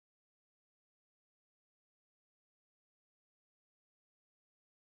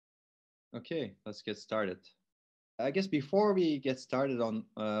Okay, let's get started. I guess before we get started on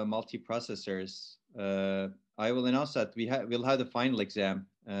multiprocessors, I will announce that we'll have the final exam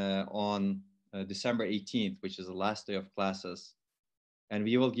on December 18th, which is the last day of classes. And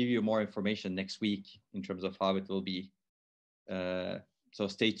we will give you more information next week in terms of how it will be. So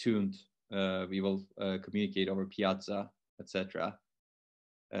stay tuned. We will communicate over Piazza, etc.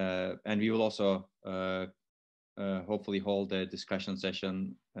 And we will also hopefully hold a discussion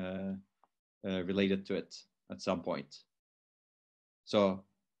session related to it at some point. So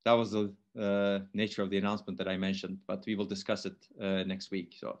that was the nature of the announcement that I mentioned, but we will discuss it next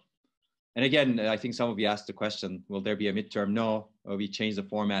week. So, and again, I think some of you asked the question, will there be a midterm? No, we changed the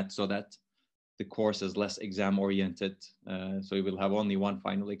format so that the course is less exam oriented. So we will have only one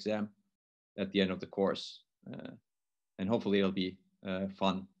final exam at the end of the course. And hopefully it'll be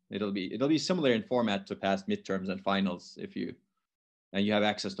fun. It'll be similar in format to past midterms and finals and you have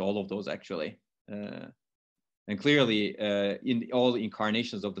access to all of those actually. And clearly, in all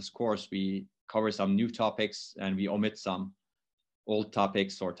incarnations of this course, we cover some new topics and we omit some old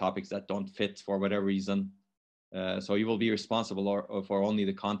topics or topics that don't fit for whatever reason. So you will be responsible for only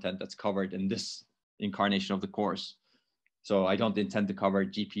the content that's covered in this incarnation of the course. So I don't intend to cover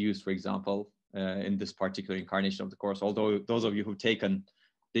GPUs, for example, in this particular incarnation of the course, although those of you who've taken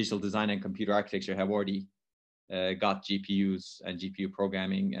digital design and computer architecture have already got GPUs and GPU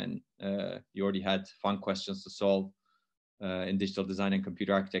programming, and you already had fun questions to solve in digital design and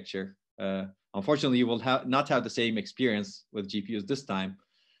computer architecture. Unfortunately, you will not have the same experience with GPUs this time,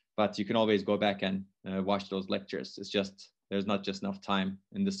 but you can always go back and watch those lectures. It's just, there's not just enough time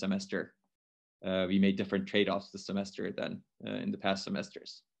in this semester. We made different trade-offs this semester than in the past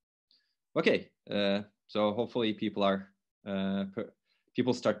semesters. Okay, so hopefully people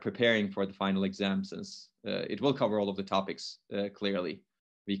start preparing for the final exam, since it will cover all of the topics clearly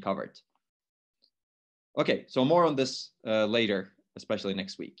we covered. Okay, so more on this later, especially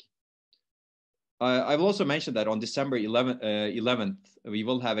next week. I will also mention that on December 11th, we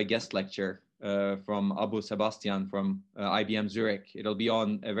will have a guest lecture from Abu Sebastian from IBM Zurich. It'll be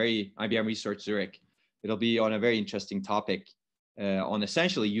on IBM Research Zurich. It'll be on a very interesting topic on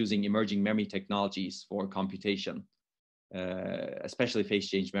essentially using emerging memory technologies for computation, especially phase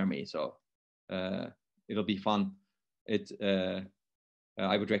change memory. So it'll be fun.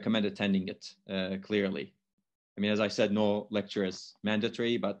 I would recommend attending it clearly. I mean, as I said, no lecture is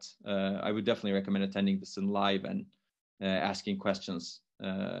mandatory, but I would definitely recommend attending this in live and asking questions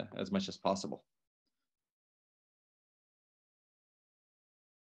as much as possible.